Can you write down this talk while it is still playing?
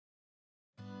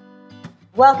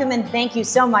Welcome and thank you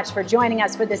so much for joining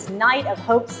us for this Night of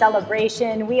Hope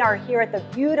celebration. We are here at the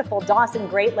beautiful Dawson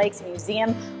Great Lakes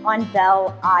Museum on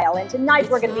Belle Isle. And tonight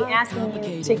we're going to be asking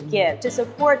you to give, to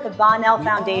support the Bonnell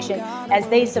Foundation as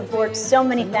they support so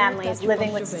many families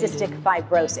living with cystic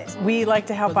fibrosis. We like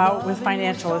to help out with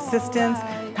financial assistance,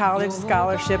 college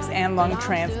scholarships, and lung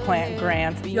transplant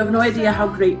grants. You have no idea how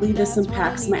greatly this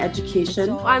impacts my education.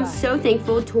 I'm so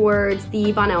thankful towards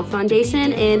the Bonnell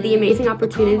Foundation and the amazing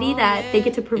opportunity that they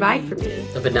get to provide for me.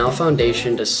 The Bonnell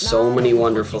Foundation does so many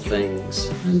wonderful things.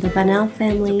 The Bonnell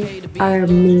family are an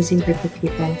amazing group of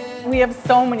people. We have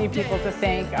so many people to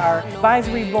thank. Our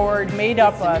advisory board made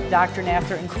up of Dr.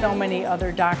 Nasser and so many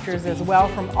other doctors as well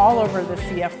from all over the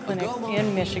CF clinics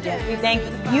in Michigan. We thank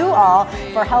you all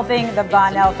for helping the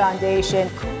Bonnell Foundation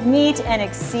meet and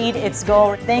exceed its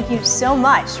goal. Thank you so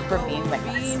much for being with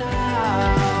us.